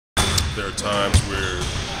There are times where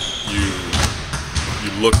you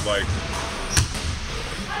look like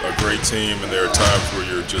a great team, and there are times where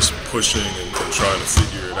you're just pushing and trying to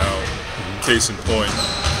figure it out. Case in point,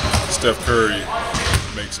 Steph Curry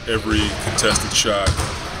makes every contested shot.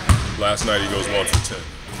 Last night he goes 1 for 10.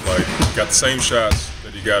 Like, got the same shots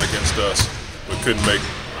that he got against us, but couldn't make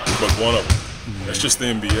but one of them. That's just the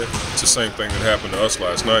NBA. It's the same thing that happened to us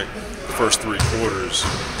last night. The first 3 quarters,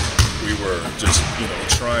 we were just,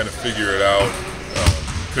 trying to figure it out.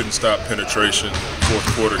 Couldn't stop penetration. Fourth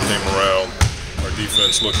quarter came around. Our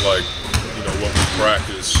defense looked like, what we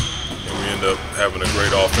practiced, and we end up having a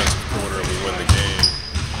great offensive quarter, and we win the game.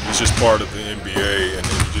 It's just part of the NBA, and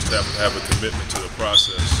you just have to have a commitment to the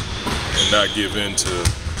process and not give in to,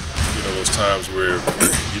 those times where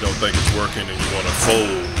you don't think it's working and you want to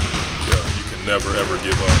fold. You can never, ever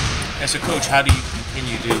give up. As a coach, how do you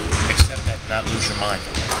continue to accept that and not lose your mind?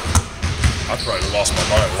 I probably lost my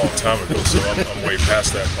mind a long time ago, so I'm way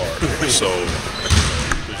past that part. So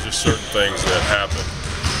there's just certain things that happen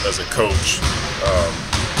as a coach.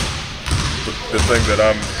 The thing that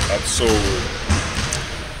I'm so,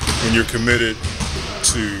 when you're committed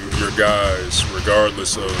to your guys,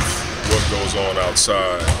 regardless of what goes on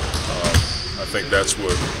outside, I think that's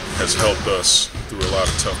what has helped us through a lot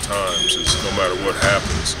of tough times, is no matter what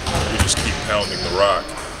happens, you just keep pounding the rock.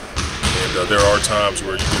 And there are times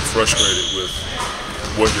where you get frustrated with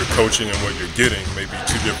what you're coaching and what you're getting, maybe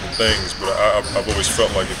 2 different things, but I've always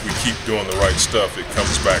felt like if we keep doing the right stuff, it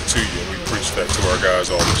comes back to you, and we preach that to our guys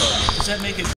all the time. Does that make it